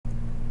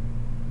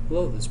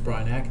Hello, this is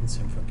Brian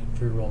Atkinson from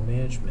Configurable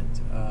Management.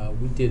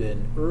 We did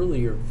an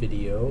earlier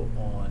video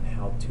on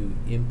how to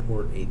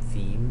import a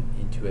theme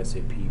into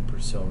SAP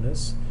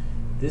Personas.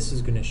 This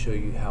is going to show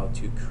you how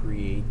to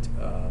create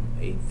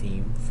a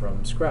theme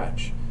from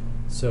scratch.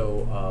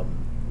 So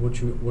what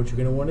you're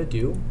going to want to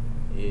do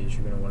is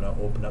you're going to want to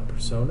open up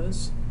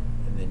Personas,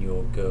 and then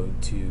you'll go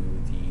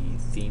to the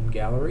theme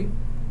gallery.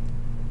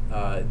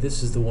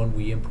 This is the one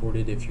we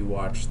imported. If you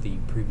watched the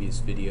previous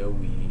video,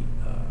 we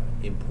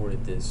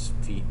imported this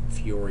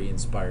Fiori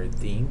inspired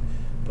theme,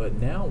 but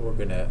now we're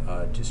going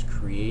to just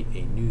create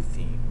a new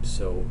theme.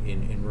 So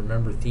and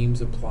remember,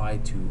 themes apply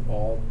to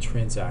all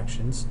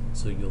transactions,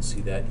 so you'll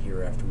see that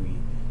here after we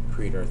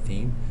create our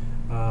theme.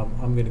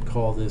 I'm going to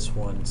call this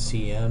one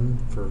CM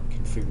for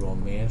Configurable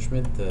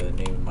Management, the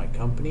name of my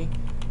company,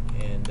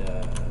 and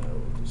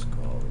we'll just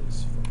call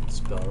this, if I can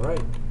spell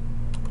right,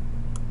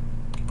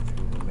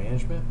 Configurable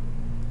Management,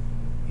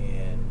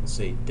 and we'll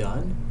say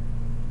done.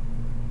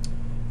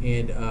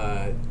 And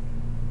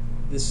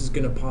this is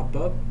going to pop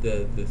up.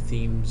 The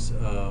themes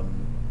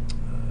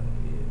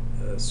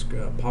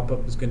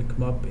pop-up is going to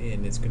come up,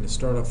 and it's going to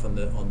start off on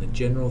the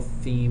general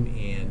theme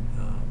and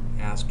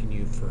asking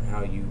you for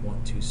how you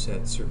want to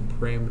set certain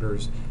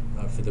parameters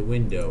for the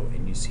window.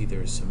 And you see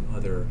there's some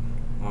other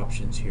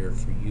options here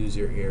for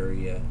user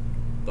area,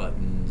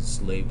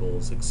 buttons,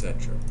 labels,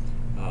 etc.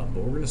 But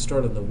we're going to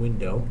start on the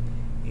window,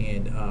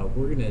 and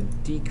we're going to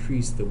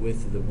decrease the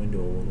width of the window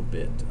a little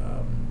bit.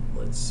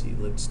 Let's see,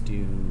 let's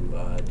do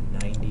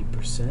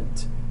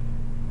 90%.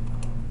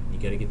 You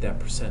got to get that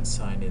percent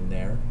sign in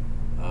there.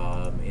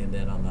 And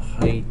then on the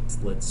height,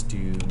 let's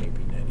do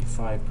maybe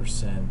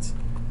 95%.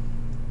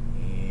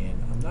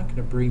 And I'm not going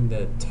to bring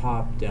the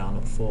top down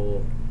a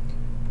full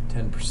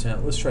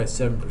 10%. Let's try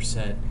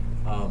 7%.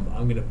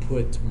 I'm going to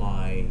put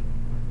my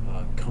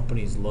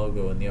company's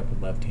logo in the upper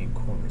left-hand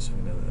corner, so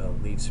I'm going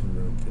to leave some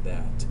room for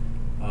that.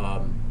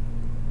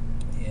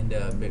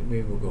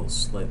 Maybe we'll go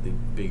slightly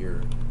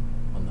bigger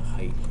on the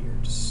height here,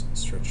 just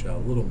stretch it out a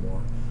little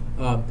more.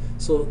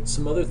 So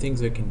some other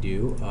things I can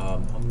do,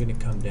 I'm going to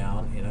come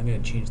down and I'm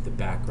going to change the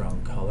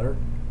background color.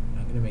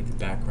 I'm going to make the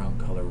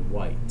background color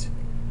white.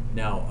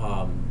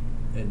 Now,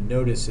 and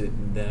notice it,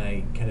 and then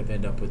I kind of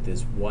end up with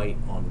this white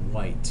on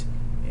white,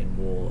 and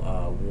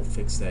we'll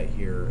fix that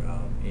here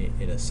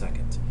in a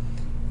second.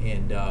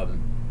 And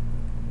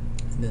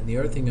then the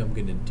other thing I'm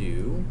going to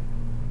do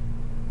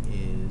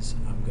is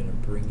I'm going to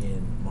bring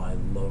in my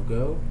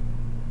logo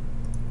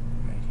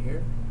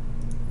here,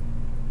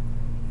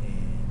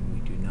 and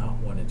we do not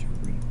want it to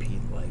repeat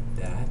like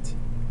that,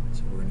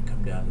 so we're going to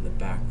come down to the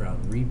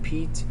background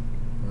repeat.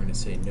 We're going to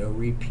say no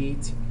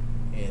repeat,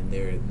 and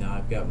there, now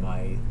I've got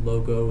my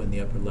logo in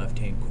the upper left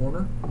hand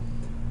corner.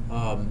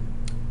 Now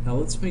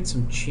let's make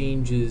some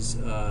changes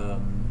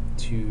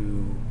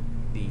to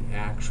the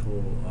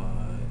actual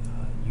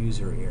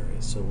user area.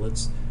 So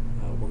let's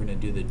we're going to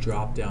do the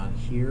drop down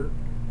here,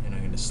 and I'm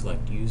going to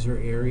select user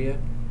area,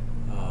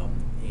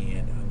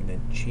 and I'm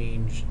going to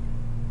change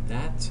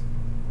that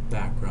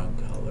background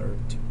color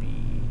to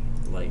be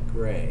light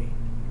gray.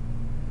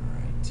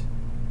 Alright,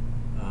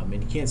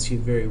 and you can't see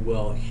it very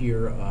well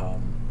here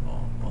on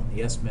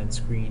the S-Men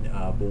screen,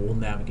 but we'll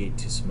navigate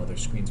to some other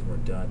screens when we're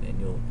done, and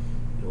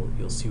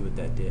you'll see what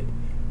that did.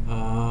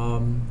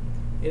 And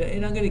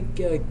I'm going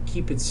to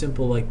keep it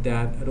simple like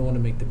that. I don't want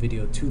to make the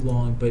video too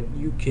long, but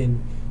you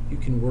can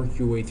work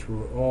your way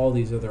through all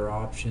these other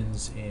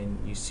options, and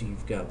you see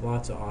you've got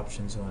lots of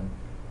options on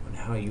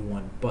how you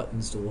want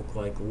buttons to look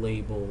like,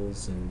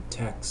 labels and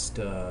text,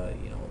 you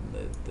know,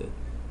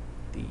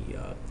 the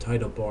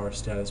title bar,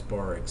 status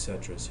bar,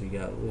 etc. So you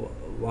got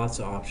lots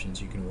of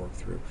options you can work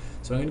through.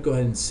 So I'm going to go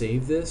ahead and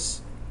save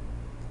this,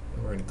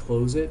 and we're going to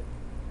close it,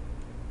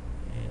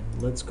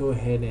 and let's go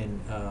ahead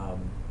and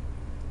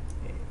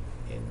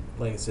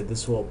like I said,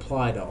 this will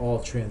apply to all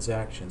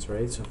transactions,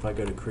 right? So if I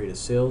go to create a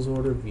sales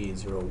order,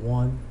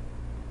 V01,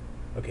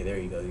 okay, there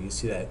you go. You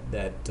see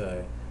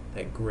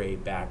that gray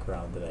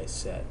background that I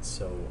set.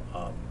 So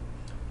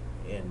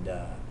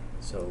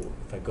so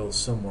if I go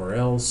somewhere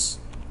else,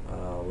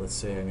 let's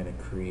say I'm going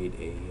to create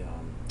a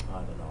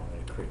I don't know,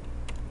 I'm going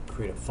to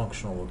create a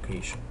functional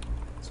location.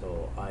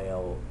 So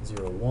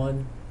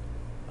IL01.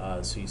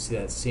 So you see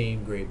that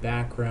same gray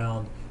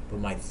background, but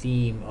my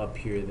theme up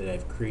here that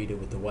I've created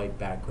with the white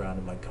background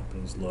and my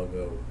company's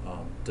logo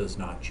does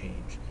not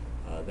change.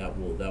 That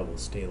will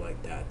stay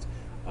like that.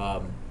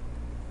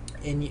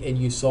 And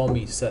you saw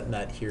me setting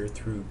that here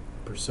through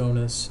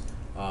Personas.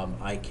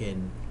 I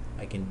can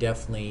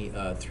definitely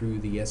through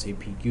the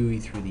SAP GUI,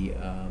 through the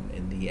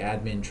in the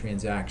admin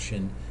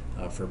transaction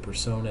for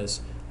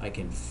Personas, I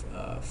can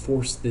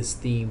force this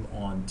theme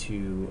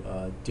onto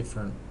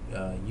different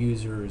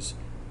users,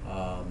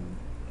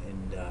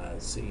 and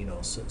so, you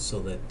know, so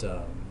that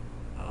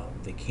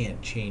they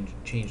can't change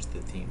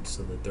the theme,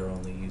 so that they're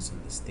only using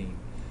this theme.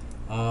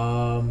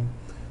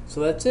 So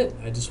that's it.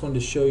 I just wanted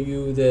to show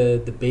you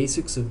the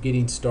basics of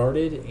getting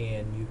started,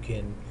 and you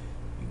can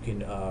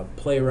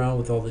play around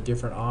with all the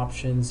different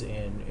options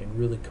and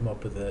really come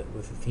up with a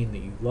theme that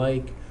you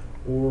like.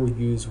 or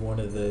use one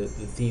of the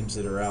themes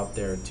that are out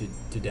there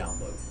to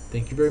download.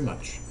 Thank you very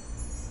much.